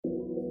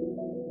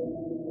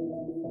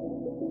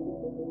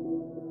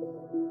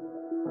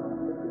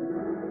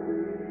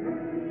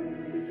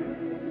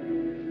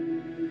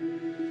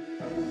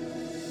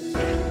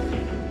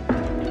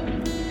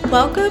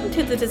Welcome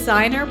to the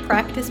Designer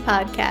Practice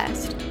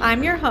Podcast.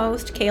 I'm your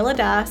host, Kayla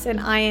Das, and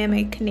I am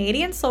a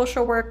Canadian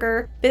social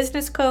worker,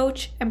 business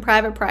coach, and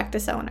private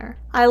practice owner.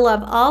 I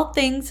love all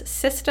things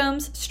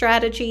systems,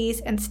 strategies,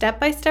 and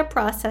step-by-step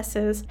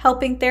processes,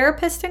 helping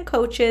therapists and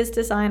coaches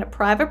design a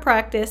private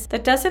practice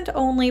that doesn't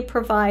only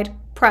provide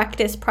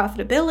practice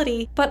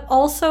profitability, but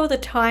also the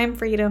time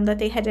freedom that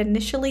they had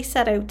initially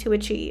set out to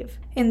achieve.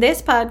 In this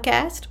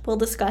podcast, we'll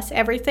discuss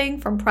everything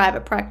from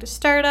private practice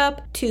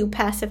startup to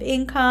passive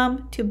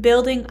income to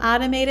building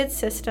automated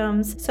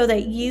systems so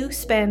that you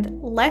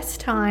spend less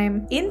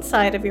time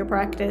inside of your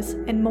practice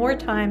and more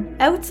time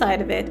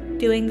outside of it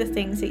doing the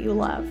things that you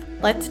love.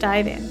 Let's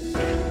dive in.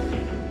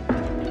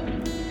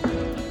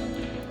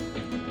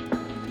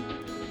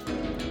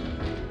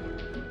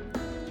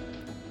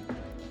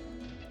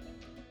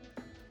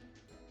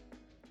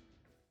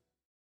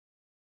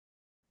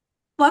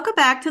 Welcome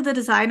back to the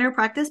Designer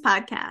Practice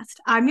Podcast.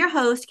 I'm your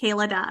host,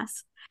 Kayla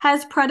Das.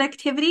 Has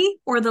productivity,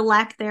 or the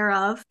lack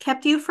thereof,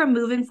 kept you from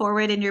moving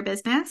forward in your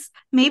business?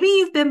 Maybe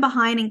you've been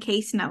behind in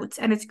case notes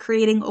and it's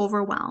creating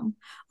overwhelm.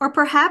 Or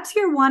perhaps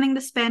you're wanting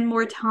to spend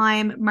more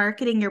time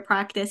marketing your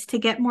practice to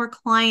get more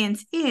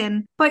clients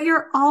in, but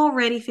you're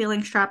already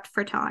feeling strapped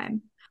for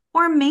time.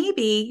 Or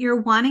maybe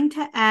you're wanting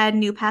to add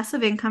new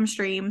passive income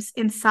streams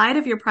inside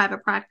of your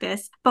private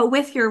practice, but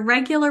with your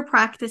regular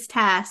practice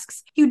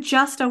tasks, you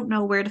just don't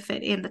know where to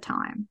fit in the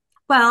time.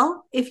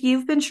 Well, if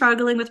you've been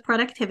struggling with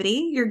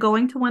productivity, you're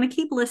going to want to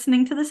keep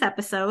listening to this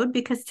episode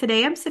because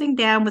today I'm sitting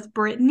down with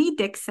Brittany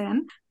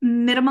Dixon,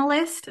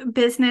 minimalist,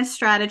 business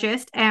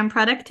strategist, and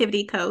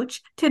productivity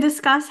coach to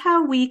discuss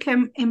how we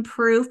can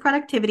improve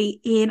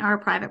productivity in our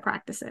private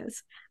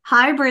practices.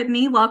 Hi,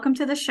 Brittany. Welcome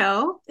to the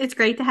show. It's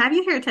great to have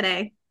you here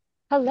today.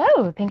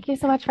 Hello. Thank you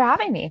so much for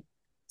having me.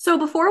 So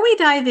before we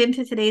dive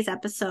into today's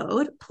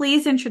episode,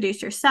 please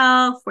introduce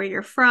yourself, where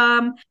you're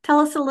from. Tell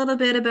us a little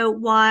bit about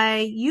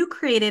why you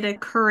created a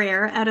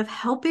career out of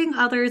helping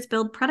others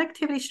build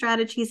productivity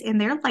strategies in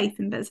their life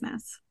and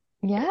business.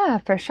 Yeah,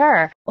 for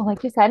sure. Well,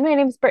 like you said, my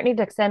name is Brittany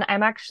Dixon.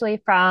 I'm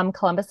actually from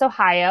Columbus,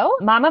 Ohio,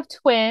 mom of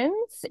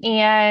twins,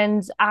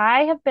 and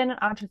I have been an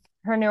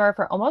entrepreneur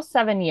for almost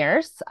 7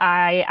 years.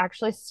 I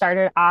actually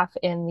started off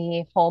in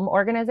the home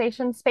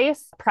organization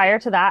space. Prior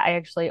to that, I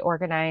actually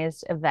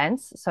organized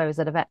events. So I was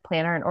an event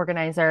planner and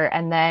organizer.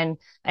 And then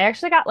I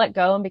actually got let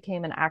go and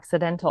became an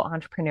accidental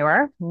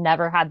entrepreneur.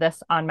 Never had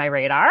this on my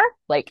radar,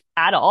 like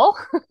at all.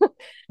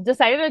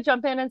 Decided to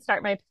jump in and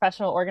start my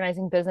professional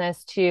organizing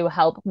business to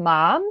help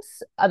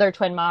moms, other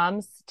twin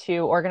moms,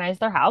 to organize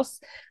their house.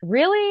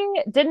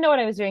 Really didn't know what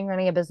I was doing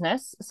running a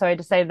business. So I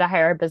decided to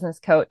hire a business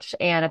coach.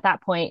 And at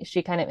that point,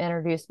 she kind of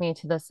introduced me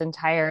to this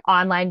entire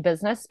online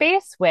business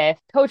space with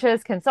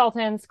coaches,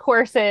 consultants,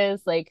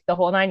 courses, like the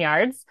whole 9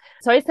 yards.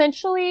 So I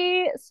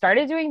essentially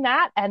started doing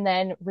that and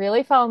then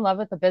really fell in love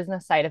with the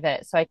business side of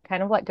it. So I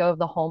kind of let go of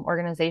the home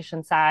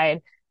organization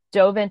side,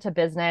 dove into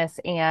business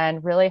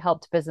and really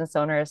helped business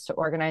owners to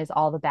organize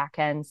all the back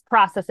ends,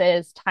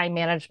 processes, time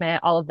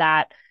management, all of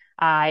that.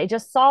 I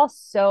just saw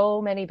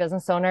so many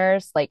business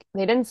owners, like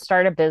they didn't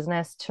start a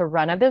business to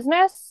run a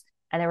business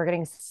and they were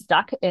getting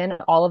stuck in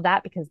all of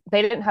that because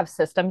they didn't have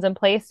systems in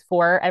place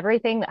for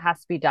everything that has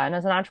to be done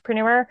as an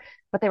entrepreneur,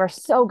 but they were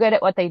so good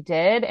at what they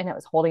did and it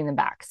was holding them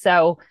back.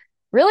 So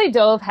really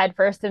dove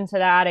headfirst into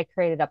that. I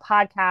created a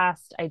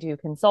podcast. I do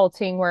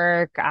consulting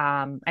work.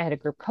 I had a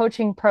group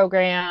coaching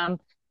program,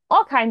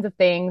 all kinds of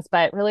things,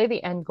 but really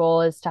the end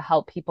goal is to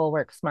help people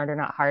work smarter,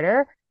 not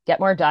harder,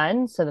 get more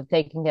done so that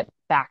they can get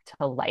back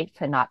to life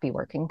and not be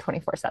working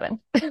 24/7.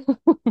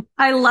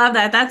 I love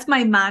that. That's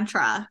my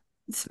mantra.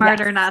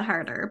 Smarter, Yes, not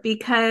harder.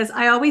 Because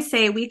I always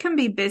say we can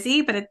be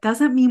busy, but it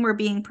doesn't mean we're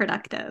being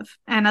productive.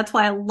 And that's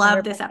why I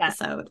love this 100%.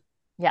 episode.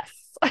 Yes.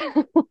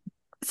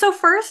 So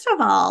first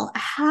of all,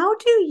 how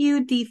do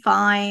you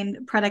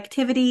define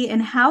productivity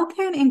and how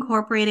can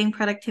incorporating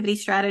productivity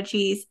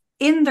strategies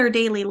in their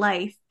daily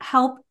life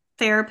help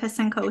therapists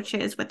and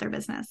coaches with their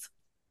business?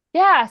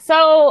 Yeah.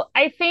 So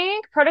I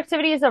think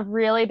productivity is a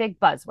really big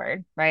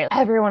buzzword, right?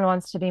 Everyone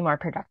wants to be more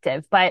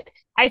productive, but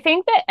I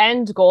think the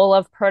end goal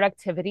of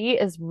productivity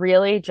is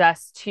really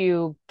just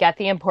to get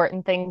the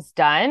important things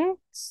done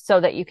so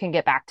that you can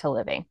get back to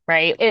living,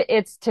 right?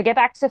 It's to get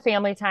back to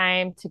family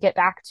time, to get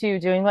back to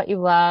doing what you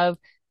love,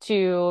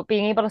 to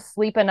being able to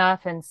sleep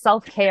enough and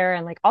self-care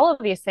and like all of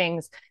these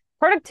things.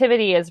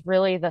 Productivity is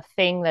really the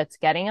thing that's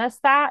getting us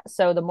that.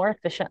 So the more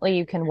efficiently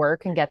you can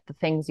work and get the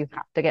things you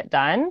have to get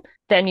done,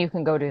 then you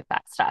can go do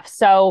that stuff.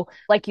 So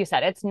like you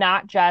said, it's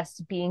not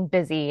just being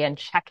busy and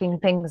checking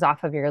things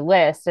off of your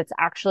list. It's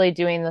actually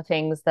doing the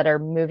things that are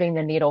moving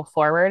the needle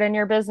forward in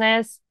your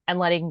business and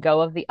letting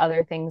go of the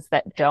other things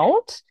that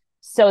don't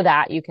so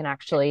that you can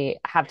actually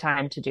have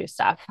time to do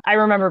stuff. I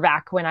remember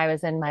back when I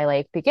was in my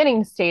like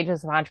beginning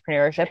stages of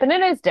entrepreneurship, and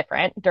it is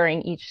different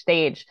during each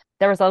stage.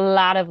 There was a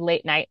lot of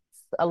late nights,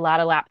 a lot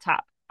of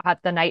laptop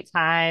at the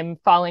nighttime,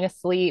 falling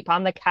asleep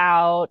on the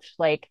couch,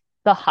 like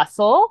the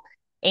hustle.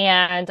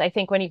 And I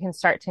think when you can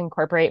start to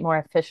incorporate more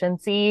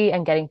efficiency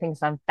and getting things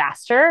done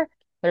faster,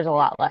 there's a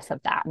lot less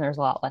of that and there's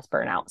a lot less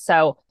burnout.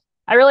 So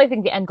I really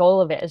think the end goal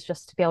of it is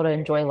just to be able to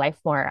enjoy life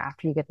more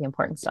after you get the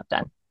important stuff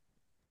done.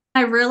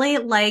 I really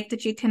like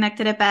that you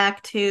connected it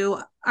back to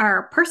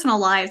our personal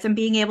lives and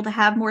being able to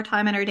have more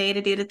time in our day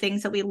to do the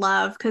things that we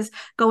love. Because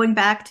going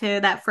back to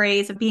that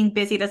phrase of being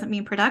busy doesn't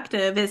mean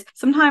productive, is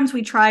sometimes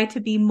we try to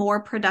be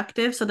more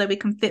productive so that we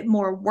can fit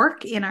more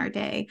work in our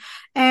day.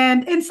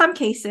 And in some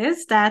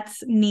cases,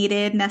 that's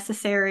needed,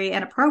 necessary,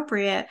 and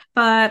appropriate.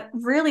 But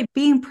really,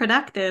 being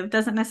productive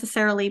doesn't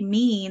necessarily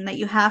mean that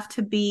you have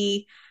to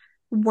be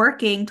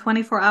working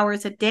 24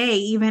 hours a day,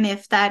 even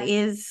if that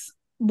is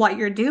what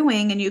you're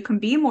doing and you can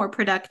be more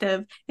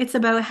productive. It's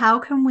about how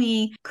can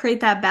we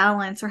create that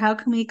balance, or how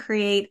can we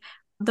create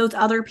those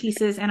other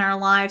pieces in our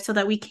lives so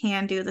that we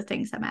can do the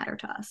things that matter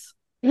to us.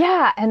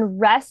 Yeah, and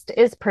rest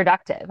is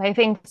productive. I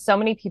think so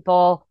many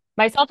people,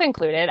 myself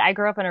included, I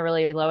grew up in a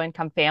really low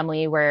income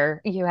family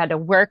where you had to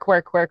work,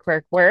 work, work,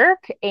 work,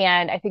 work.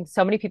 And I think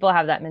so many people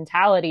have that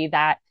mentality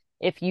that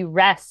if you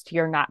rest,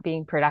 you're not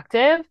being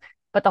productive.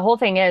 But the whole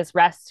thing is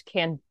rest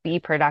can be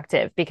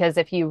productive, because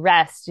if you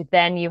rest,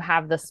 then you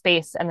have the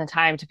space and the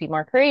time to be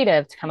more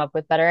creative, to come up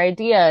with better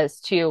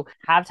ideas, to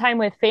have time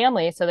with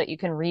family so that you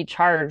can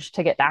recharge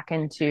to get back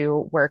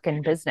into work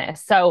and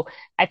business. So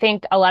I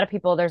think a lot of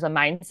people, there's a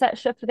mindset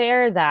shift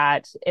there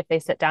that if they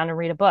sit down and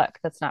read a book,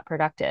 that's not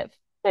productive.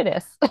 It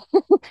is.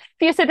 If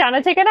you sit down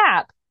and take a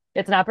nap,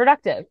 it's not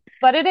productive,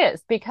 but it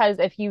is, because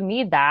if you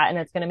need that and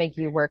it's going to make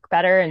you work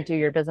better and do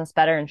your business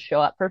better and show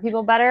up for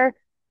people better,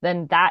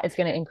 then that is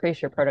going to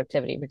increase your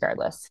productivity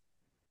regardless.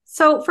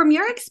 So, from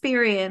your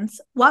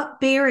experience, what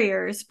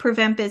barriers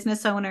prevent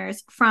business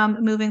owners from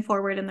moving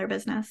forward in their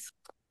business?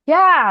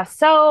 Yeah.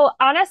 So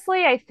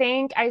honestly, I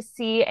think I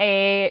see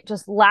a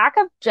just lack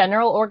of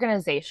general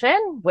organization,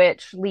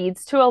 which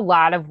leads to a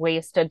lot of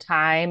wasted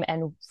time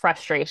and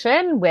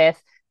frustration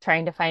with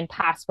trying to find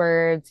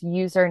passwords,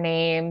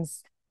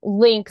 usernames,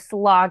 links,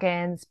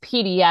 logins,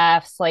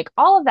 PDFs, like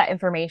all of that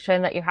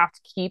information that you have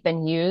to keep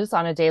and use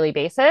on a daily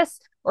basis,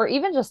 or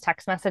even just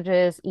text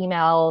messages,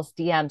 emails,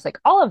 DMs, like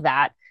all of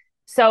that.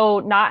 So,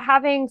 not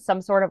having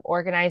some sort of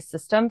organized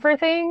system for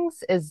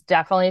things is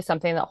definitely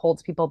something that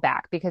holds people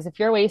back, because if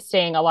you're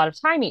wasting a lot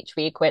of time each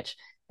week, which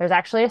there's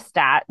actually a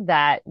stat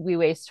that we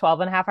waste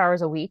 12 and a half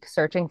hours a week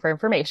searching for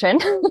information.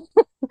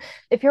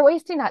 If you're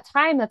wasting that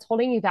time, that's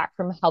holding you back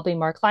from helping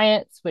more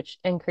clients, which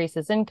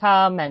increases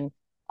income and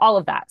all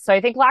of that. So, I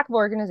think lack of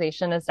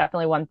organization is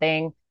definitely one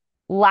thing.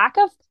 Lack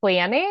of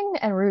planning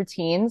and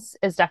routines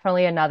is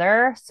definitely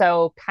another.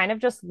 So, kind of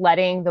just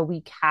letting the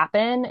week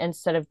happen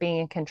instead of being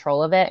in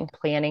control of it and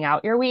planning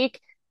out your week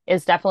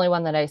is definitely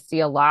one that I see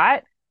a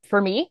lot. For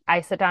me,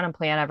 I sit down and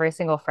plan every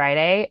single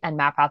Friday and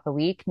map out the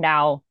week.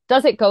 Now,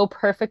 does it go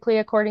perfectly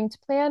according to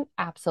plan?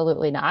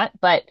 Absolutely not.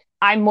 But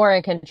I'm more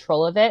in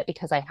control of it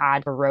because I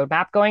had a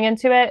roadmap going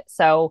into it.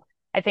 So,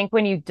 I think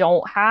when you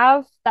don't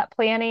have that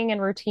planning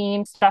and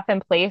routine stuff in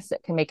place,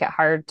 it can make it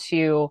hard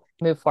to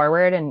move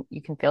forward and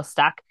you can feel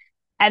stuck.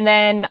 And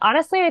then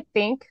honestly, I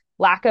think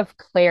lack of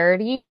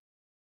clarity.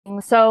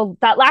 So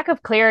that lack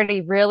of clarity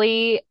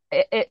really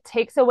it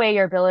takes away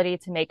your ability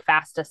to make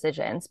fast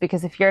decisions,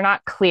 because if you're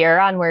not clear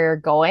on where you're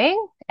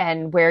going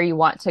and where you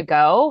want to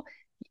go,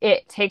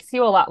 it takes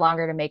you a lot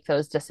longer to make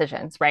those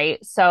decisions,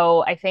 right?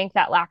 So I think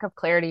that lack of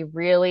clarity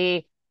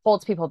really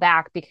holds people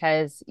back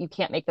because you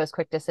can't make those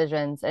quick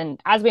decisions. And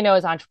as we know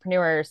as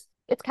entrepreneurs,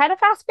 it's kind of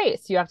fast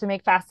paced. You have to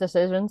make fast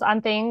decisions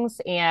on things.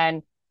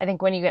 And I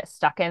think when you get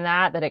stuck in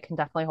that, that it can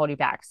definitely hold you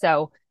back.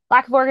 So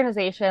lack of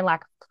organization,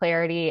 lack of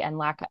clarity, and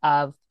lack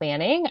of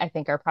planning, I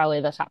think are probably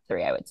the top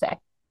three, I would say.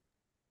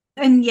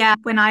 And yeah,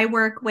 when I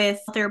work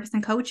with therapists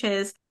and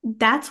coaches,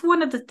 that's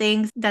one of the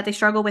things that they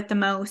struggle with the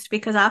most,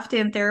 because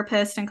often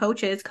therapists and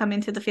coaches come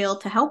into the field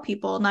to help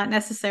people, not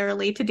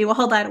necessarily to do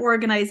all that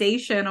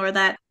organization or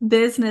that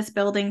business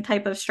building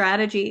type of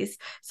strategies.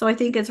 So I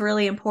think it's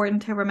really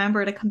important to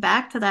remember to come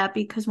back to that,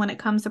 because when it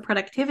comes to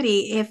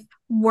productivity, if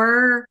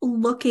we're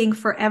looking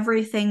for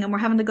everything and we're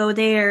having to go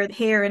there,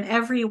 here, and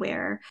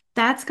everywhere,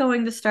 that's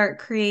going to start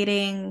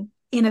creating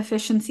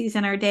inefficiencies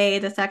in our day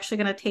that's actually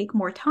going to take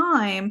more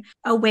time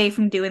away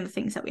from doing the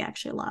things that we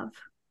actually love.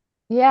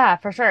 Yeah,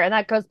 for sure. And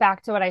that goes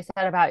back to what I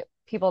said about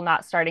people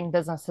not starting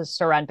businesses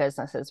to run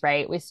businesses,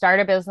 right? We start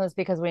a business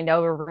because we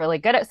know we're really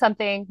good at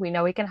something, we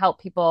know we can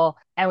help people,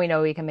 and we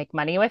know we can make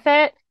money with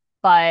it.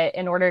 But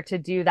in order to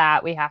do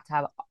that, we have to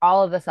have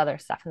all of this other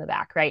stuff in the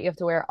back, right? You have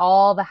to wear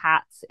all the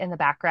hats in the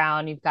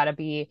background. You've got to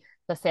be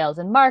the sales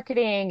and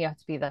marketing, you have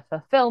to be the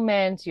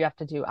fulfillment, you have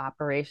to do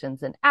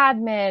operations and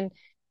admin.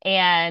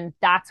 And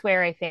that's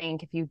where I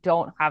think if you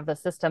don't have the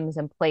systems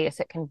in place,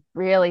 it can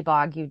really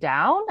bog you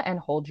down and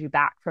hold you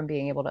back from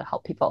being able to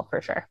help people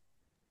for sure.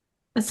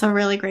 That's a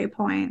really great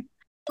point.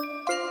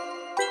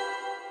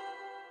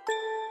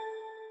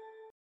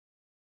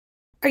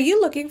 Are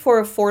you looking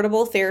for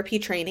affordable therapy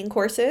training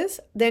courses?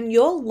 Then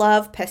you'll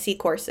love PESI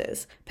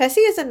Courses.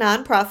 PESI is a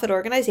nonprofit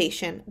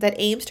organization that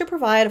aims to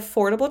provide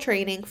affordable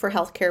training for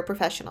healthcare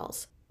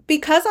professionals.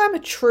 Because I'm a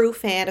true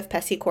fan of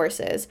Pessy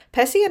courses,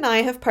 Pessy and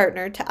I have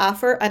partnered to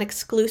offer an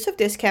exclusive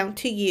discount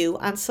to you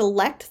on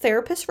select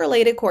therapist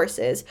related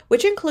courses,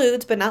 which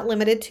includes but not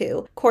limited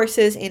to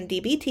courses in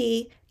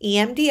DBT,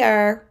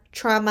 EMDR,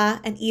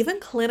 trauma, and even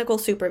clinical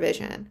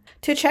supervision.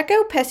 To check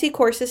out Pessy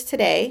courses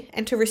today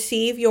and to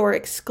receive your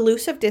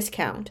exclusive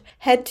discount,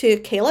 head to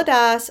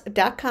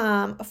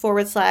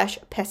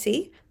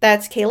kayladas.com/Pessy.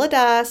 That's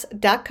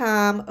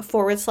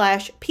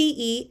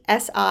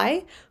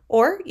kayladas.com/PESI,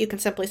 or you can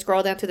simply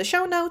scroll down to the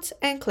show notes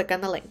and click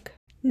on the link.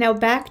 Now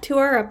back to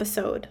our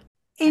episode.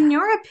 In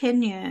your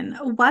opinion,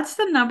 what's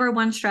the number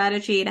one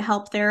strategy to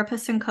help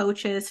therapists and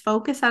coaches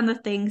focus on the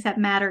things that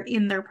matter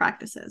in their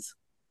practices?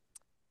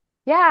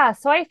 Yeah,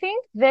 so I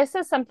think this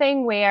is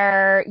something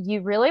where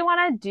you really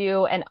want to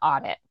do an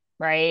audit,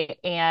 right?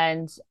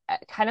 And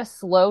kind of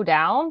slow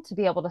down to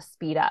be able to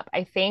speed up.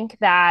 I think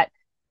that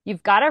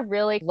you've got to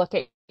really look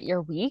at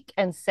your week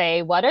and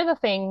say, what are the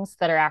things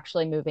that are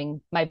actually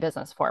moving my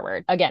business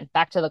forward? Again,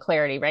 back to the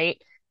clarity,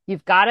 right?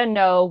 You've got to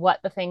know what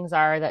the things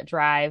are that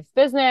drive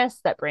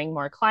business, that bring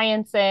more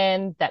clients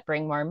in, that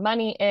bring more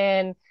money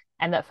in,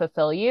 and that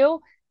fulfill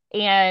you.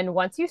 And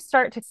once you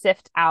start to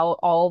sift out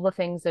all the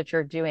things that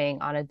you're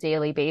doing on a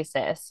daily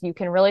basis, you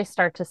can really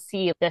start to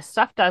see this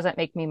stuff doesn't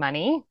make me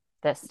money.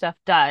 This stuff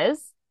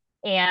does.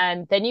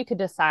 And then you could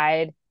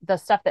decide the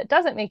stuff that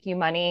doesn't make you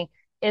money,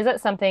 is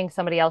it something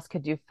somebody else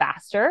could do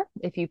faster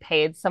if you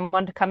paid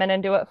someone to come in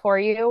and do it for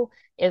you?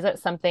 Is it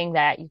something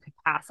that you could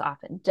pass off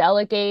and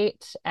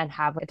delegate and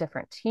have a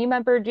different team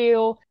member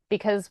do?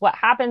 Because what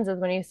happens is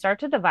when you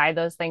start to divide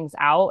those things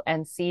out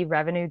and see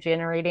revenue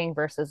generating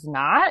versus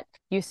not,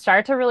 you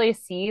start to really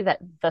see that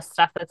the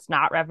stuff that's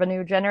not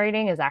revenue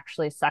generating is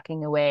actually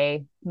sucking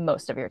away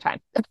most of your time.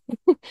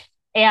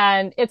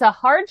 And it's a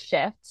hard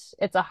shift.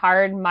 It's a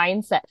hard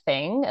mindset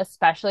thing,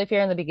 especially if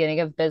you're in the beginning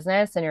of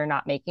business and you're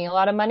not making a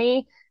lot of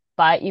money.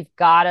 But you've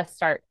got to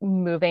start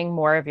moving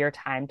more of your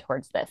time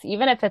towards this,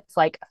 even if it's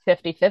like a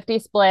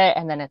 50-50 split,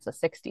 and then it's a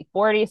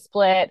 60-40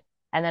 split,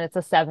 and then it's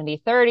a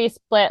 70-30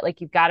 split. Like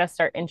you've got to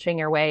start inching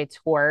your way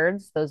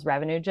towards those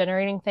revenue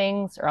generating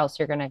things, or else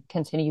you're going to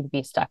continue to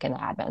be stuck in the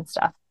admin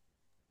stuff.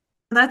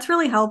 That's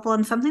really helpful.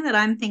 And something that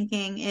I'm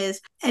thinking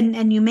is,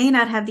 and you may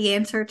not have the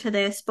answer to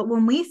this, but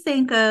when we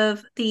think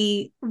of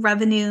the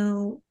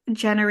revenue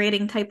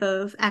generating type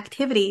of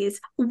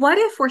activities, what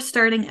if we're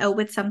starting out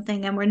with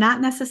something and we're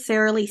not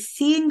necessarily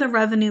seeing the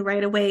revenue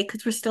right away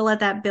because we're still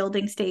at that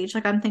building stage?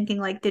 Like I'm thinking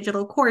like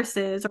digital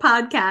courses or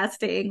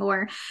podcasting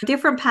or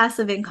different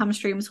passive income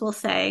streams, we'll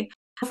say.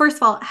 First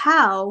of all,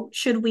 how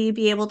should we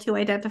be able to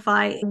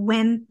identify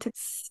when to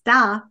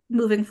stop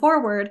moving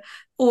forward,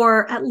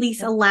 or at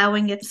least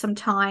allowing it some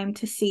time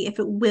to see if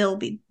it will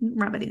be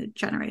revenue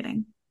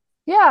generating?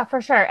 Yeah,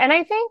 for sure. And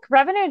I think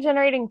revenue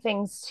generating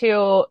things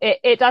too,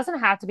 it doesn't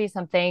have to be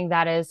something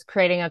that is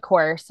creating a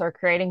course or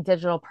creating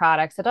digital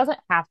products. It doesn't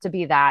have to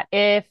be that.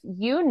 If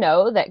you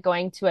know that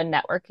going to a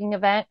networking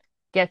event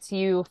gets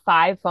you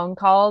 5 phone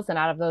calls, and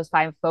out of those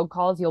 5 phone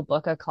calls, you'll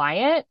book a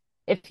client.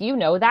 If you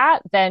know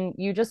that, then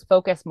you just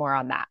focus more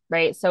on that,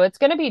 right? So it's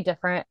going to be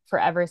different for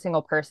every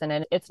single person.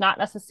 And it's not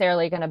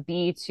necessarily going to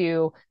be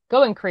to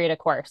go and create a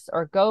course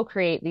or go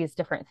create these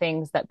different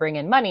things that bring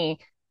in money,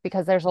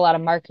 because there's a lot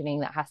of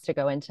marketing that has to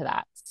go into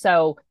that.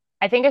 So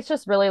I think it's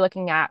just really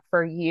looking at,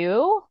 for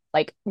you,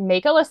 like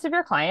make a list of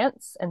your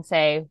clients and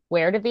say,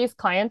 where did these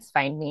clients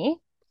find me?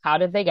 How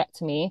did they get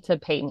to me to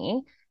pay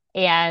me?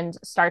 And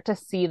start to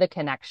see the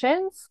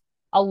connections.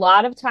 A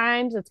lot of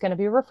times it's going to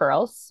be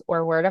referrals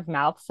or word of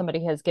mouth.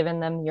 Somebody has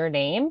given them your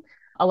name.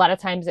 A lot of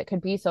times it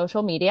could be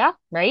social media,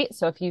 right?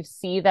 So if you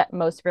see that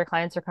most of your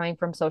clients are coming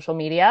from social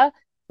media,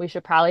 we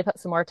should probably put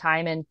some more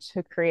time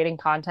into creating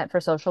content for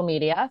social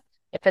media.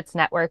 If it's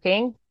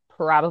networking,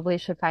 probably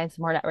should find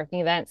some more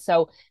networking events.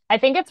 So I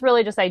think it's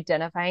really just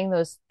identifying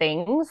those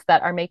things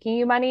that are making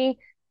you money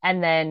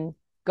and then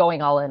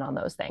going all in on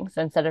those things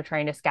instead of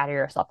trying to scatter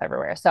yourself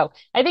everywhere. So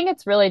I think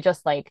it's really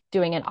just like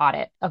doing an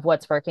audit of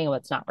what's working and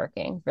what's not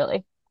working,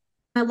 really.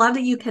 I love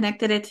that you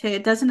connected it to,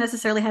 it doesn't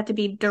necessarily have to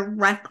be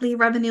directly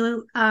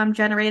revenue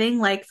generating.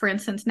 Like, for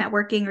instance,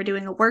 networking or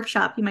doing a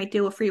workshop, you might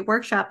do a free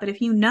workshop. But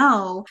if you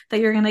know that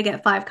you're going to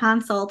get 5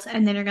 consults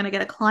and then you're going to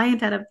get a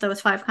client out of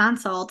those 5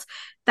 consults,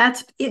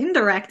 that's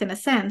indirect in a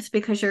sense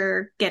because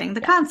you're getting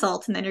the Yeah.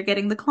 consults and then you're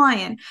getting the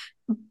client.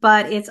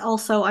 But it's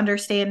also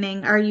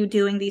understanding, are you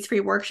doing these free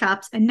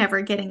workshops and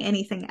never getting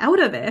anything out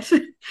of it?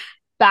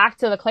 Back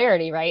to the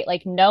clarity, right?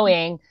 Like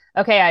knowing,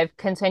 okay, I've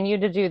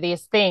continued to do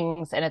these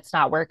things and it's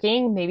not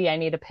working. Maybe I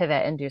need to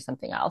pivot and do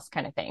something else,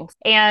 kind of things.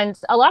 And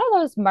a lot of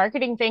those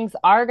marketing things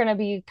are going to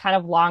be kind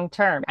of long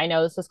term. I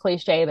know this is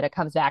cliche, but it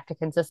comes back to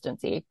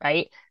consistency,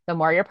 right? The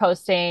more you're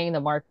posting,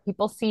 the more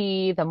people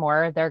see, the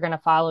more they're going to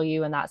follow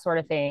you and that sort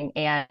of thing.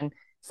 And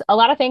a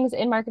lot of things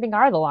in marketing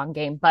are the long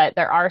game, but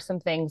there are some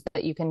things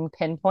that you can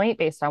pinpoint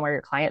based on where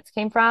your clients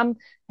came from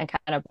and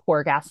kind of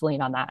pour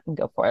gasoline on that and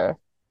go forward.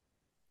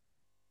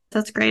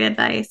 That's great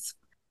advice.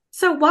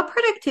 So, what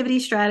productivity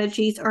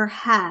strategies or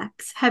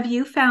hacks have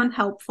you found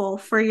helpful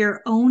for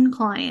your own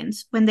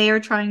clients when they are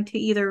trying to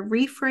either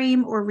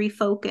reframe or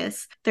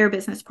refocus their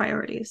business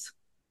priorities?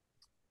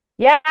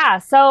 Yeah,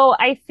 so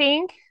I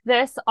think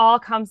this all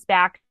comes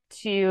back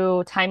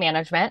to time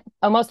management.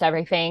 Almost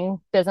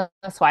everything business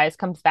wise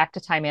comes back to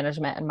time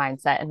management and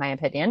mindset, in my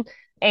opinion.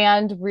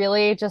 And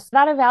really just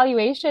that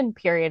evaluation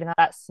period and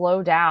that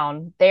slow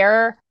down.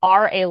 There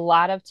are a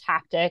lot of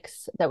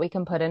tactics that we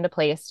can put into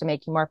place to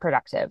make you more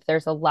productive.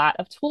 There's a lot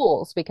of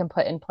tools we can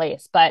put in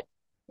place. But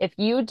if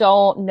you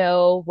don't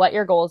know what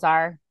your goals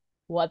are,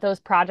 what those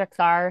projects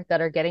are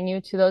that are getting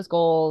you to those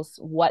goals,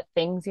 what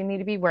things you need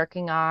to be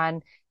working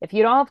on, if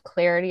you don't have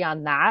clarity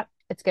on that,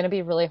 it's going to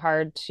be really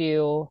hard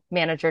to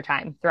manage your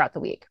time throughout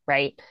the week,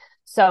 right?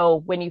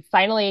 So when you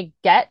finally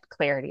get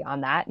clarity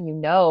on that, you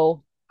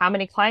know how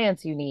many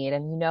clients you need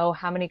and you know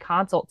how many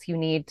consults you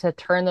need to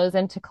turn those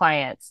into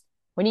clients.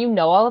 When you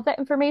know all of that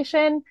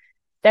information,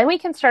 then we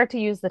can start to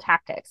use the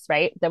tactics,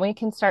 right? Then we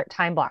can start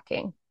time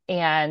blocking.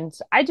 And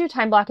I do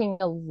time blocking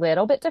a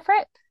little bit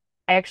different.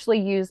 I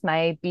actually use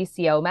my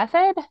BCO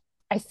method.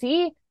 I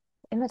see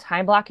in the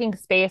time blocking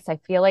space,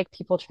 I feel like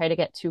people try to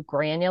get too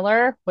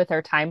granular with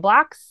their time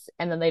blocks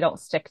and then they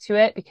don't stick to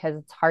it because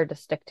it's hard to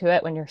stick to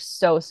it when you're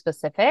so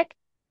specific.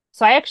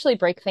 So I actually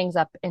break things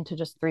up into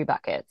just three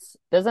buckets: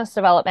 business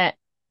development,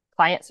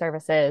 client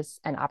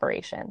services, and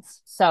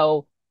operations.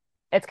 So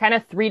it's kind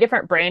of three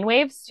different brain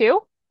waves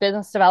too.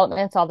 Business development,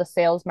 it's all the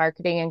sales,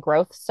 marketing, and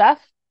growth stuff.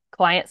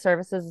 Client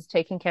services is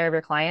taking care of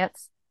your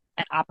clients,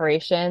 and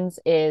operations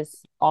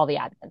is all the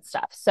admin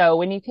stuff. So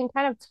when you can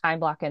kind of time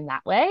block in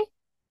that way,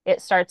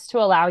 it starts to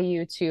allow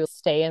you to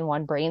stay in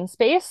one brain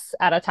space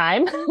at a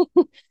time.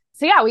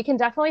 So yeah, we can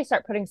definitely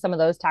start putting some of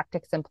those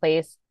tactics in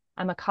place.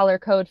 I'm a color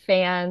code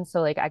fan,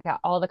 so like I got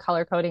all the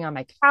color coding on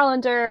my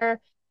calendar.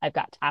 I've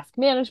got task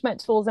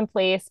management tools in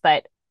place,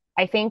 but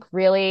I think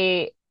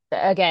really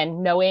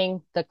again,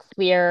 knowing the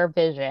clear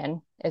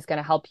vision is going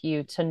to help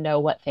you to know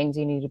what things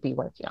you need to be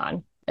working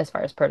on as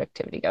far as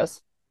productivity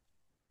goes.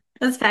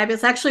 That's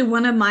fabulous. Actually,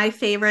 one of my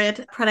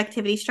favorite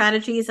productivity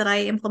strategies that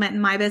I implement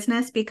in my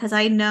business because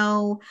I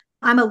know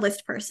I'm a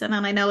list person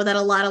and I know that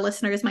a lot of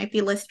listeners might be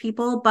list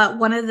people. But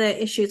one of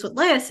the issues with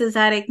lists is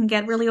that it can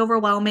get really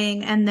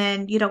overwhelming and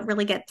then you don't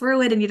really get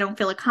through it and you don't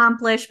feel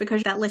accomplished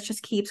because that list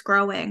just keeps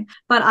growing.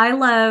 But I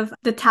love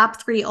the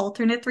top three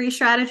alternate three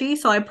strategy.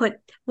 So I put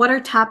what are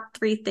top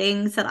three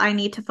things that I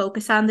need to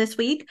focus on this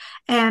week?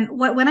 And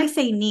when I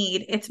say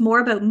need, it's more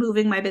about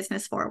moving my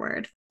business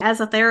forward. As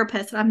a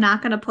therapist, I'm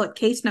not going to put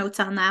case notes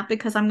on that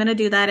because I'm going to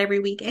do that every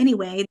week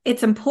anyway.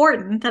 It's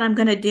important that I'm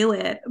going to do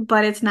it,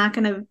 but it's not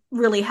going to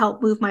really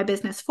help move my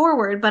business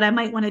forward, but I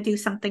might want to do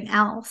something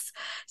else.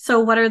 So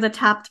what are the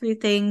top three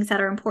things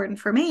that are important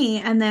for me?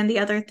 And then the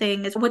other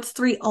thing is what's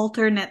three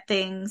alternate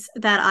things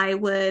that I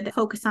would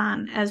focus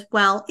on as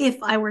well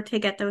if I were to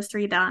get those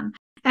three done.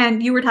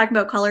 And you were talking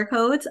about color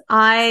codes.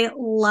 I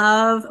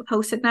love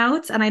post-it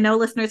notes. And I know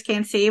listeners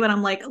can't see, but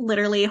I'm like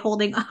literally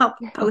holding up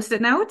post-it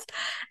notes.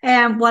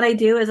 And what I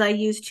do is I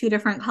use two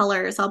different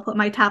colors. I'll put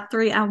my top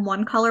three on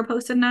one color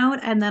post-it note,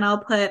 and then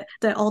I'll put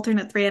the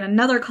alternate three on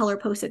another color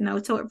post-it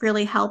note. So it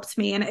really helps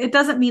me. And it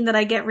doesn't mean that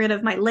I get rid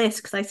of my list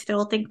because I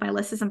still think my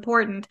list is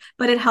important,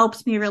 but it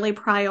helps me really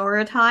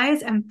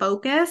prioritize and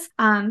focus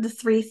on the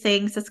three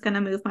things that's going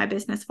to move my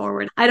business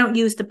forward. I don't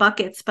use the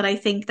buckets, but I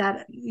think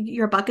that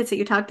your buckets that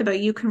you talked about,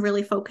 you can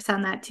really focus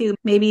on that too.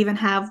 Maybe even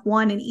have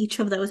one in each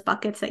of those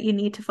buckets that you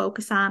need to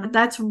focus on.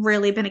 That's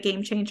really been a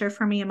game changer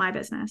for me in my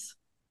business.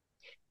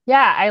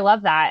 Yeah, I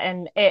love that.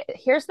 And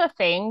here's the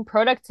thing,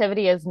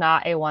 productivity is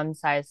not a one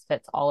size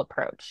fits all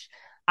approach.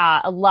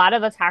 A lot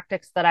of the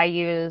tactics that I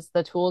use,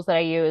 the tools that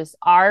I use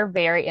are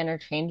very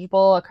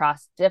interchangeable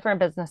across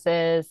different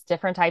businesses,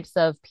 different types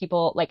of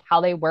people, like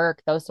how they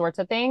work, those sorts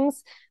of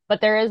things.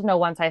 But there is no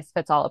one size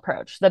fits all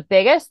approach. The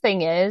biggest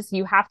thing is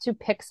you have to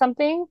pick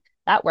something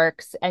that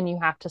works and you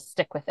have to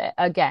stick with it.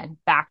 Again,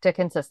 back to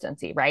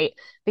consistency, right?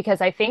 Because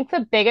I think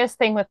the biggest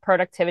thing with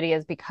productivity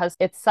is because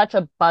it's such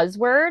a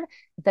buzzword,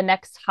 the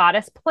next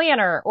hottest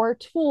planner or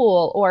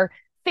tool or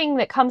thing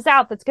that comes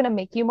out that's going to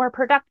make you more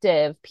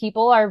productive,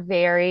 people are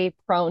very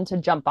prone to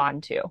jump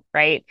onto,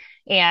 right?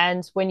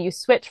 And when you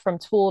switch from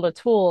tool to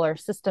tool or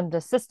system to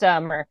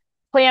system or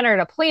planner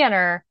to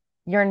planner,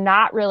 you're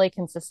not really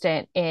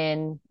consistent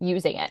in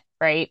using it,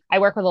 right? I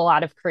work with a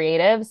lot of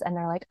creatives and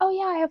they're like, oh,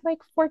 yeah, I have like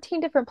 14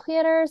 different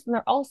planners and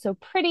they're all so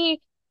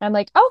pretty. And I'm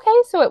like, okay,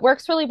 so it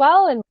works really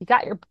well. And you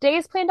got your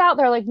days planned out.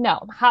 They're like, no,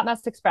 Hot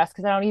Mess Express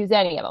because I don't use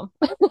any of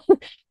them.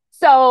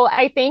 So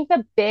I think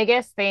the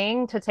biggest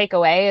thing to take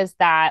away is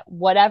that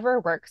whatever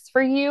works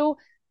for you,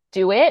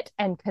 do it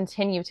and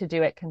continue to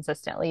do it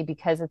consistently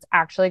because it's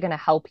actually going to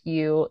help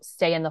you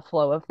stay in the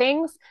flow of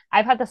things.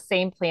 I've had the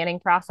same planning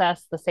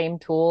process, the same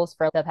tools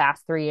for the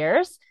past 3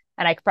 years,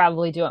 and I could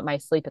probably do it in my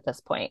sleep at this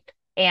point.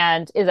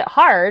 And is it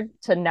hard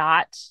to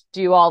not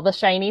do all the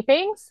shiny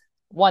things?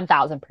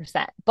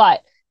 1000%.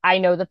 But I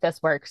know that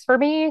this works for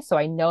me. So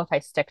I know if I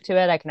stick to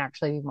it, I can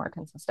actually be more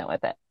consistent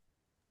with it.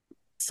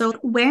 So,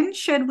 when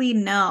should we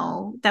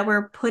know that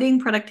we're putting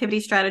productivity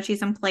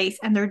strategies in place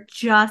and they're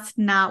just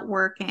not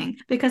working?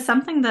 Because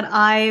something that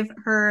I've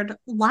heard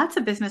lots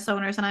of business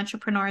owners and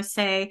entrepreneurs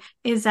say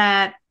is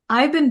that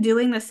I've been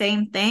doing the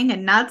same thing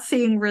and not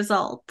seeing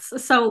results.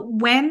 So,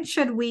 when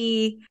should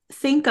we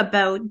think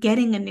about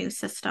getting a new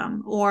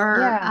system or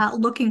Yeah.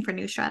 looking for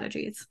new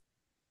strategies?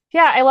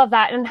 Yeah, I love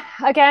that. And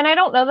again, I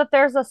don't know that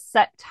there's a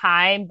set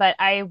time, but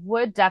I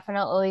would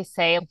definitely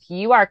say if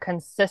you are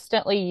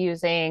consistently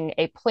using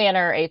a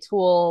planner, a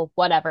tool,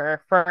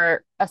 whatever,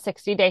 for a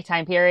 60-day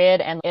time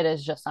period and it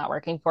is just not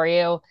working for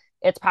you,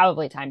 it's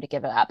probably time to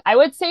give it up. I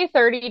would say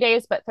 30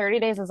 days, but 30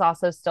 days is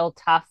also still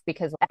tough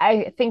because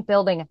I think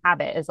building a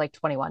habit is like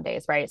 21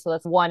 days, right? So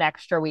that's one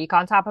extra week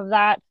on top of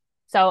that.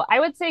 So I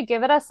would say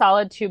give it a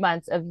solid 2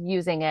 months of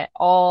using it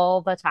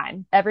all the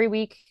time, every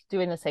week,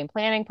 doing the same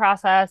planning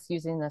process,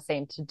 using the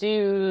same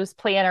to-dos,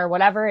 planner,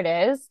 whatever it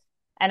is.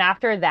 And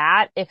after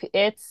that, if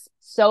it's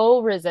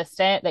so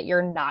resistant that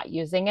you're not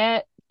using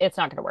it, it's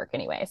not going to work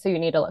anyway. So you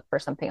need to look for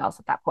something else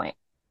at that point.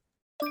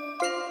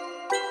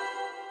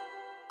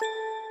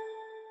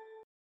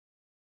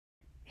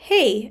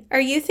 Hey, are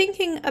you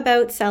thinking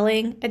about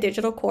selling a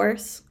digital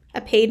course,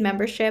 a paid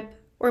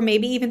membership, or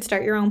maybe even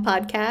start your own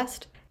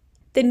podcast?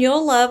 Then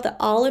you'll love the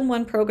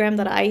all-in-one program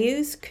that I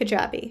use,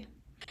 Kajabi.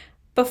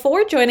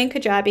 Before joining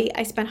Kajabi,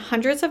 I spent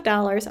hundreds of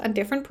dollars on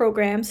different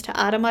programs to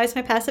automize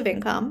my passive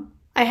income.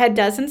 I had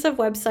dozens of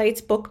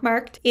websites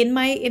bookmarked in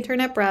my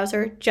internet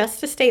browser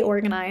just to stay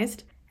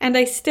organized, and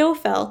I still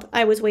felt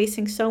I was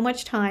wasting so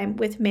much time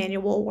with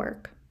manual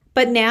work.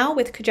 But now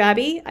with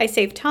Kajabi, I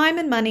save time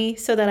and money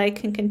so that I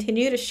can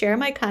continue to share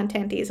my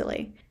content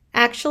easily.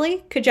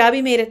 Actually,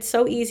 Kajabi made it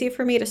so easy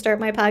for me to start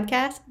my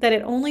podcast that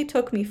it only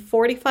took me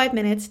 45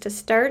 minutes to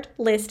start,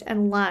 list,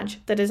 and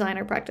launch the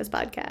Designer Practice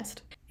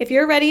Podcast. If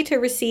you're ready to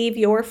receive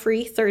your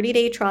free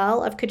 30-day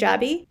trial of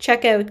Kajabi,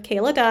 check out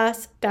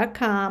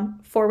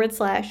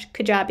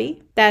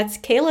kayladas.com/Kajabi. That's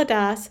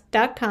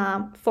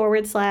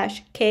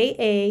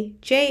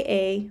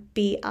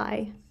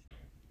kayladas.com/KAJABI.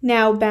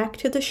 Now back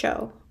to the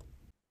show.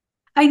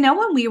 I know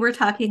when we were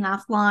talking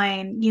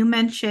offline, you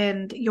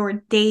mentioned your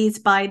days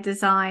by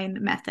design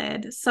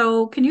method.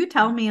 So, can you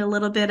tell me a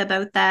little bit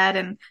about that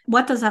and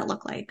what does that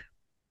look like?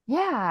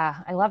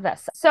 Yeah, I love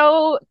this.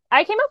 So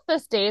I came up with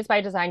this days by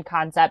design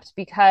concept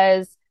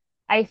because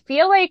I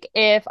feel like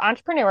if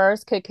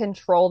entrepreneurs could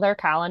control their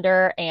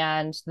calendar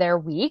and their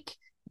week,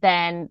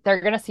 then they're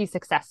going to see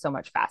success so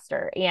much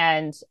faster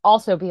and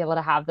also be able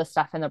to have the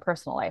stuff in their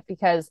personal life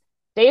because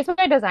days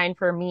by design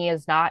for me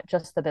is not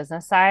just the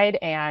business side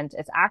and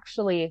it's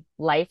actually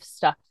life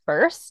stuff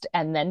first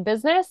and then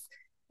business.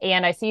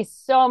 And I see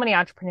so many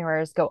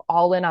entrepreneurs go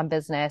all in on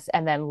business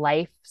and then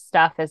life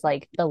stuff is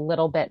like the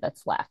little bit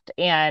that's left.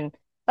 And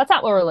that's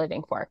not what we're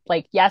living for.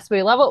 Like, yes,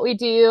 we love what we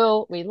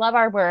do, we love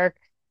our work,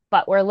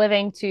 but we're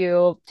living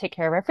to take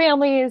care of our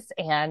families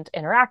and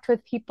interact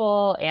with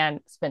people and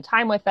spend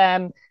time with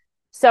them.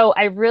 So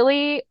I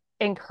really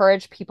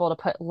encourage people to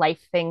put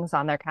life things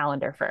on their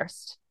calendar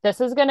first.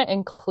 This is going to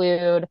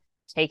include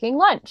taking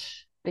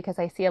lunch because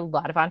I see a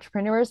lot of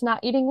entrepreneurs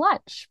not eating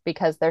lunch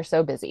because they're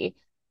so busy.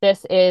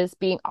 This is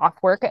being off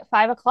work at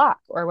 5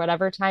 o'clock or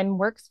whatever time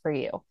works for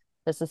you.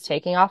 This is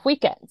taking off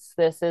weekends.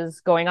 This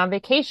is going on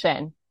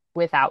vacation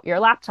without your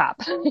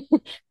laptop,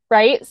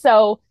 right?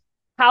 So,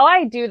 how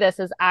I do this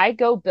is I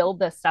go build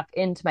this stuff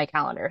into my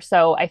calendar.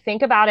 So, I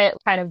think about it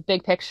kind of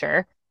big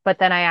picture, but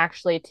then I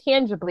actually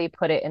tangibly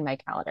put it in my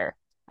calendar.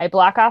 I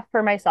block off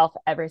for myself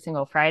every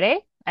single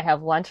Friday. I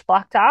have lunch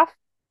blocked off.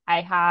 I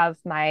have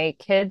my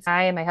kids,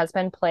 I and my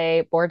husband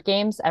play board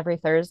games every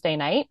Thursday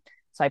night.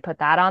 So, I put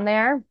that on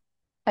there.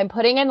 I'm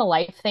putting in the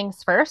life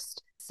things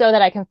first so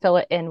that I can fill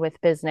it in with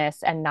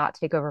business and not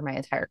take over my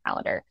entire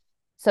calendar.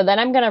 So then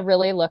I'm going to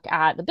really look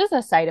at the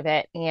business side of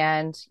it.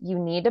 And you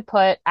need to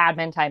put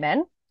admin time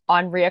in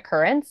on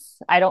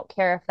reoccurrence. I don't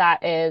care if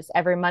that is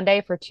every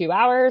Monday for 2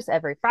 hours,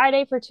 every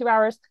Friday for 2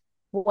 hours,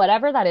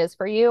 whatever that is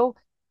for you.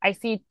 I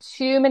see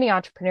too many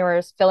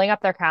entrepreneurs filling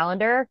up their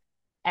calendar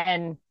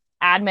and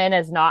admin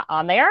is not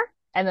on there.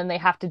 And then they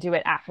have to do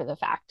it after the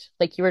fact.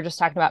 Like you were just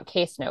talking about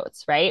case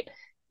notes, right?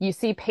 You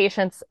see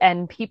patients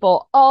and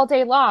people all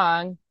day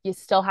long, you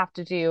still have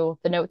to do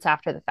the notes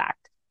after the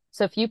fact.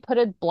 So if you put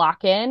a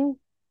block in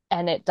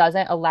and it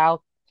doesn't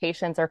allow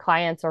patients or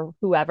clients or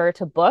whoever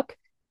to book,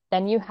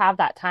 then you have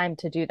that time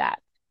to do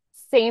that.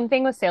 Same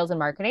thing with sales and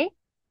marketing.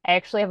 I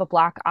actually have a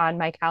block on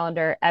my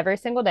calendar every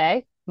single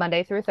day,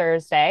 Monday through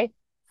Thursday,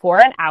 for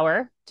an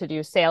hour to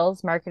do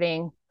sales,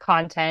 marketing,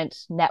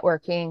 content,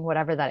 networking,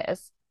 whatever that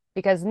is.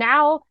 Because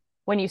now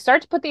when you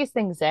start to put these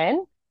things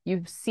in,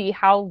 you see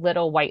how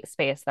little white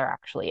space there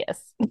actually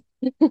is.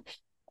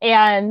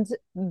 And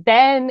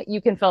then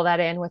you can fill that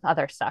in with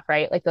other stuff,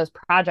 right? Like those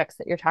projects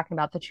that you're talking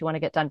about that you want to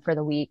get done for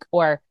the week,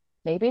 or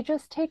maybe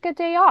just take a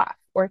day off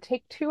or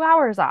take 2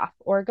 hours off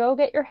or go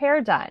get your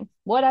hair done,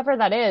 whatever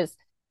that is.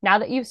 Now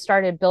that you've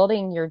started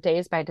building your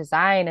days by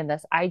design and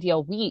this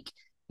ideal week,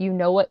 you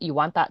know what you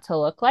want that to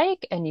look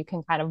like, and you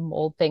can kind of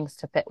mold things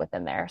to fit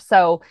within there.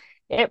 So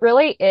it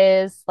really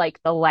is like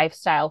the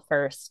lifestyle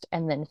first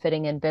and then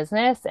fitting in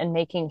business and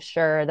making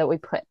sure that we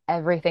put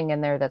everything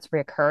in there that's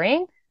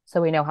recurring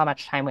so we know how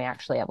much time we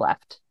actually have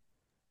left.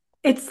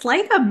 It's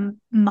like a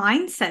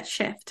mindset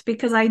shift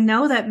because I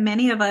know that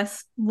many of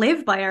us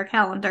live by our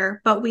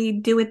calendar, but we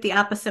do it the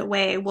opposite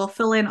way. We'll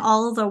fill in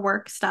all of the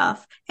work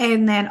stuff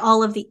and then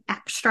all of the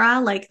extra,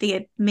 like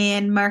the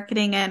admin,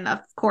 marketing, and of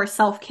course,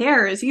 self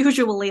care is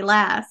usually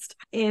last,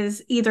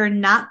 is either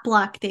not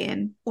blocked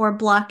in or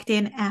blocked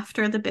in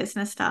after the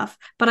business stuff.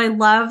 But I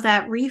love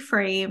that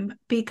reframe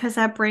because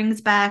that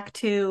brings back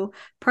to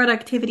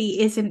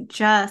productivity isn't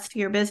just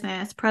your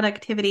business.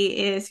 Productivity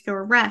is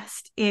your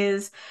rest,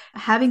 is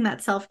having that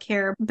self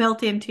care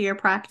built into your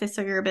practice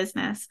or your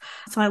business.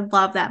 So I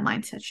love that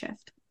mindset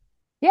shift.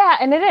 Yeah,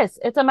 and it is.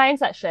 It's a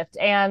mindset shift,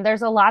 and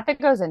there's a lot that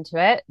goes into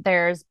it.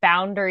 There's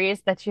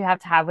boundaries that you have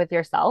to have with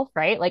yourself,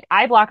 right? Like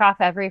I block off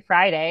every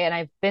Friday, and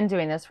I've been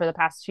doing this for the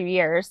past 2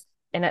 years,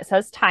 and it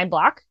says time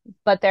block,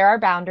 but there are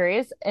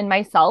boundaries in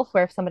myself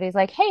where if somebody's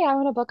like, "Hey, I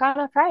want to book on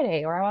a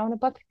Friday," or "I want to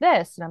book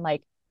this," and I'm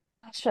like,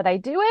 should I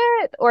do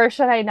it or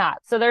should I not?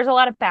 So there's a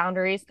lot of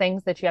boundaries,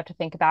 things that you have to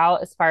think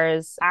about as far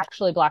as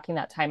actually blocking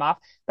that time off.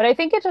 But I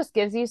think it just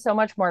gives you so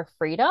much more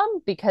freedom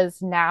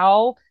because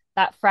now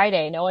that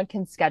Friday, no one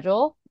can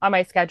schedule on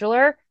my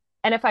scheduler.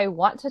 And if I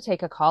want to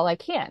take a call, I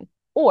can,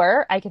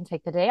 or I can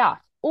take the day off,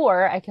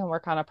 or I can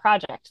work on a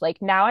project.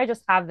 Like now I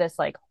just have this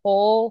like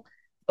whole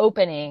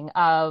opening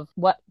of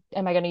what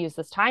am I going to use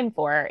this time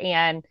for?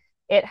 And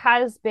it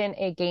has been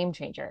a game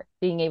changer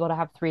being able to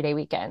have 3 day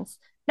weekends.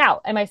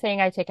 Now, am I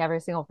saying I take every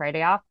single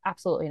Friday off?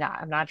 Absolutely not.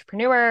 I'm an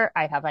entrepreneur.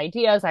 I have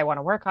ideas. I want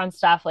to work on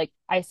stuff. Like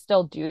I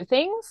still do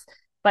things,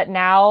 but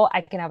now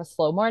I can have a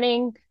slow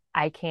morning.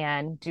 I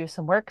can do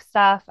some work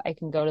stuff. I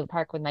can go to the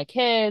park with my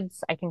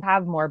kids. I can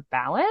have more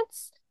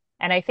balance.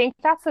 And I think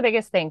that's the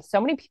biggest thing.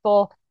 So many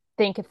people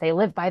think if they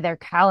live by their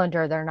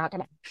calendar, they're not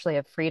going to actually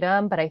have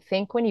freedom. But I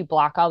think when you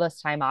block all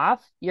this time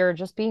off, you're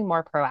just being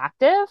more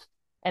proactive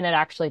and it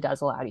actually does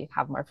allow you to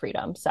have more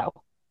freedom. So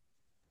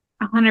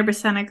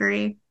 100%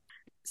 agree.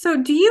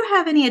 So, do you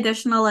have any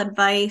additional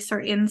advice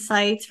or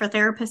insights for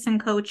therapists and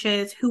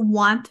coaches who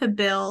want to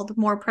build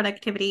more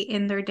productivity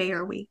in their day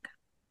or week?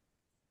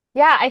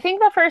 yeah, I think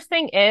the first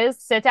thing is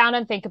sit down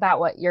and think about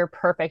what your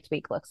perfect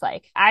week looks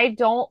like. I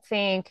don't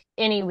think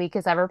any week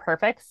is ever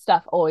perfect.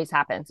 Stuff always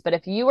happens. But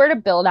if you were to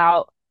build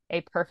out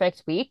a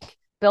perfect week,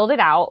 build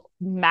it out,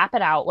 map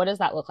it out. What does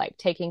that look like?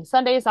 Taking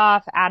Sundays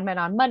off, admin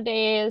on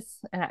Mondays,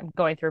 and I'm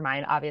going through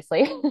mine,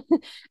 obviously.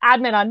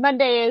 Admin on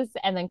Mondays,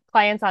 and then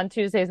clients on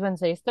Tuesdays,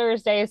 Wednesdays,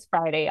 Thursdays,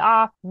 Friday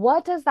off.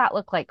 What does that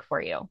look like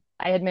for you?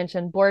 I had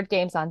mentioned board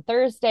games on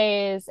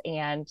Thursdays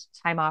and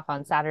time off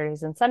on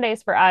Saturdays and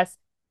Sundays for us.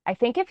 I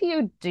think if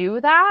you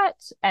do that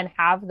and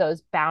have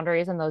those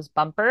boundaries and those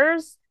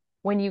bumpers,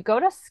 when you go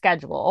to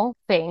schedule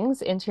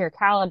things into your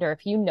calendar,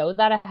 if you know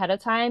that ahead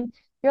of time,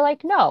 you're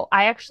like, no,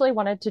 I actually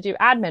wanted to do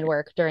admin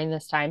work during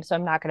this time, so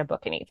I'm not going to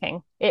book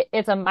anything.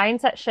 It's a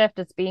mindset shift.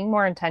 It's being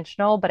more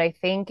intentional. But I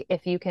think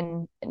if you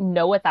can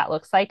know what that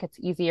looks like, it's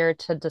easier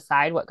to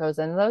decide what goes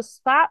in those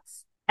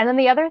spots. And then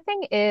the other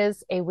thing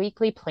is a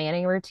weekly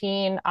planning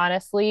routine.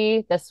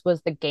 Honestly, this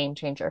was the game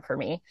changer for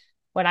me.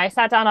 When I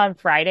sat down on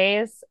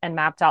Fridays and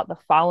mapped out the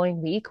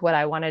following week, what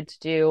I wanted to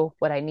do,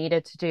 what I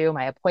needed to do,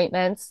 my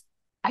appointments,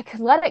 I could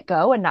let it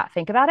go and not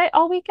think about it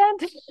all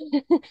weekend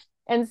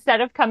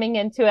instead of coming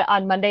into it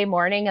on Monday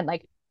morning and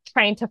like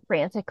trying to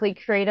frantically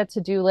create a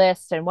to-do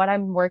list and what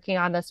I'm working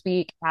on this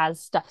week as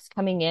stuff's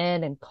coming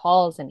in and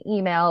calls and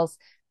emails.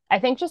 I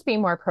think just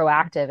being more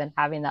proactive and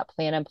having that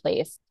plan in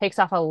place takes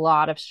off a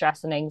lot of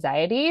stress and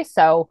anxiety.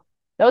 So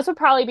those would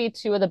probably be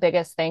two of the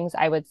biggest things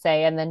I would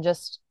say. And then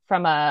just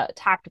from a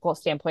tactical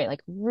standpoint,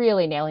 like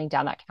really nailing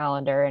down that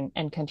calendar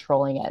and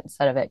controlling it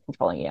instead of it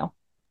controlling you.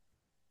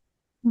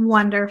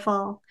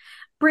 Wonderful.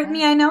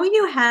 Brittany, I know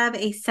you have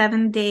a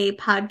 7-day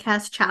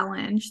podcast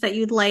challenge that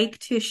you'd like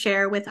to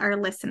share with our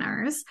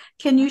listeners.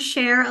 Can you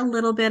share a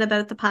little bit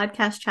about the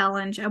podcast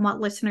challenge and what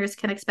listeners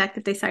can expect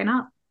if they sign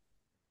up?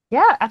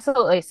 Yeah,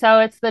 absolutely. So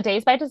it's the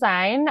Days by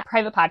Design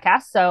private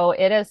podcast. So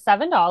it is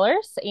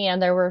 $7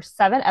 and there were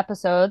 7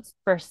 episodes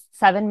for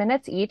 7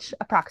 minutes each,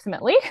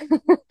 approximately.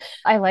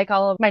 I like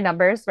all of my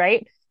numbers,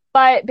 right?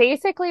 But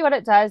basically what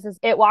it does is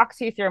it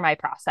walks you through my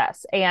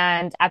process.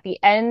 And at the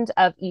end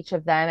of each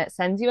of them, it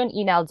sends you an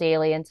email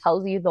daily and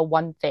tells you the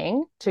one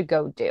thing to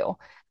go do.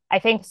 I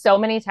think so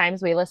many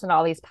times we listen to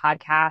all these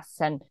podcasts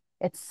and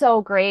it's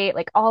so great,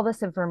 like all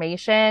this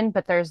information,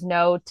 but there's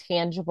no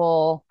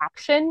tangible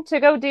action to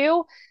go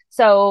do.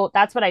 So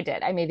that's what I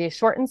did. I made these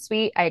short and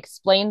sweet. I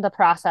explained the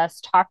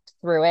process, talked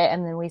through it,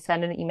 and then we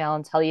send an email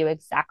and tell you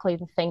exactly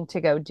the thing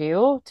to go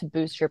do to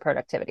boost your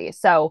productivity.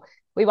 So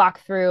we walk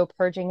through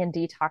purging and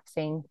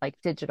detoxing like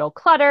digital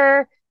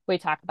clutter. We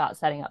talk about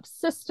setting up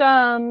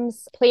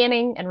systems,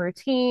 planning and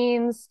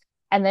routines,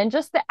 and then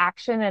just the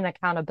action and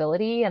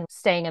accountability and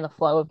staying in the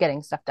flow of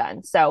getting stuff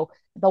done. So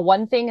the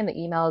one thing in the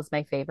email is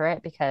my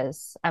favorite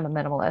because I'm a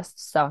minimalist.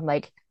 So I'm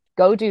like,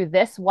 go do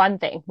this one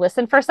thing.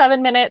 Listen for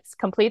 7 minutes,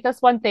 complete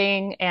this one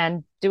thing,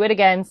 and do it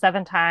again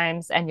 7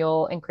 times, and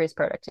you'll increase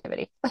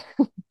productivity.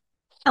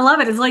 I love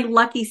it. It's like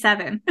lucky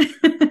seven.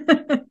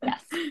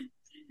 Yes.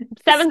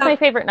 Seven's my So,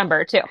 favorite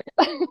number too.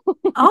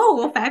 oh,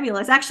 well,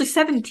 fabulous. Actually,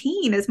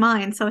 17 is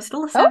mine, so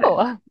still a seven.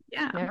 Oh,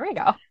 Yeah. there we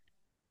go.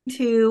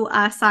 To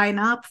sign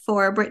up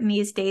for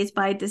Brittany's Days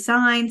by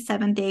Design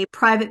 7-day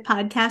private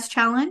podcast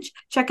challenge,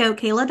 check out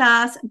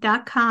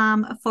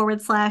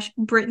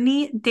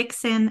kayladas.com/Brittany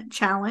Dixon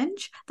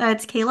challenge.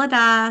 That's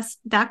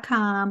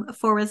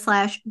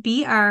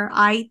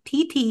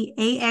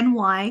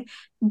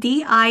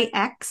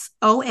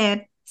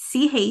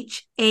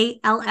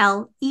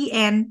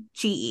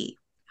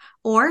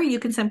or you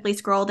can simply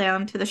scroll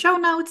down to the show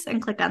notes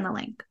and click on the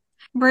link.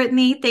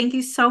 Brittany, thank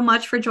you so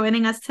much for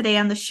joining us today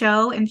on the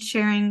show and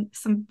sharing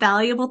some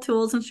valuable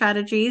tools and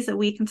strategies that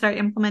we can start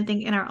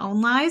implementing in our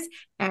own lives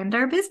and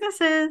our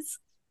businesses.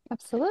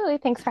 Absolutely.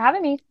 Thanks for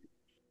having me.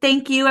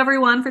 Thank you,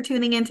 everyone, for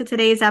tuning into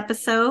today's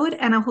episode,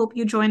 and I hope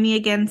you join me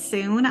again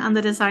soon on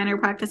the Designer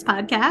Practice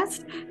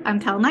Podcast.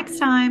 Until next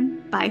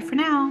time, bye for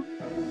now.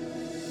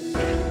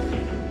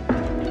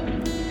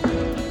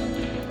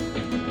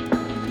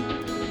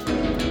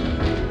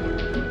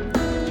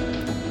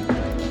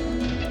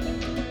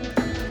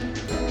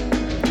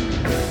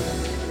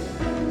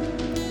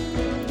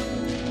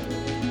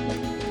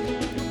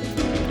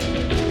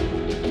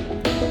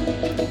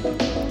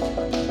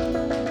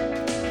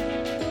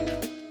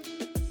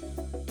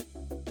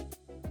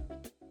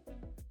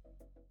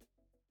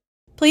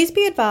 Please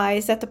be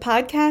advised that the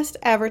podcast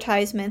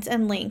advertisements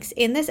and links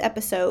in this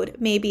episode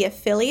may be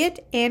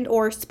affiliate and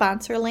or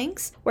sponsor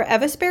links where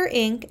Evaspare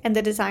Inc. and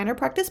the Designer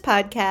Practice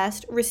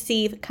Podcast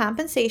receive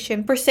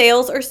compensation for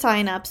sales or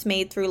signups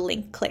made through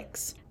link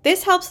clicks.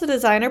 This helps the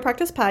Designer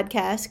Practice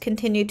Podcast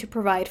continue to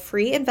provide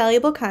free and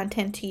valuable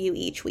content to you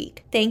each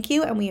week. Thank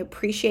you, and we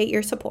appreciate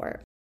your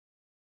support.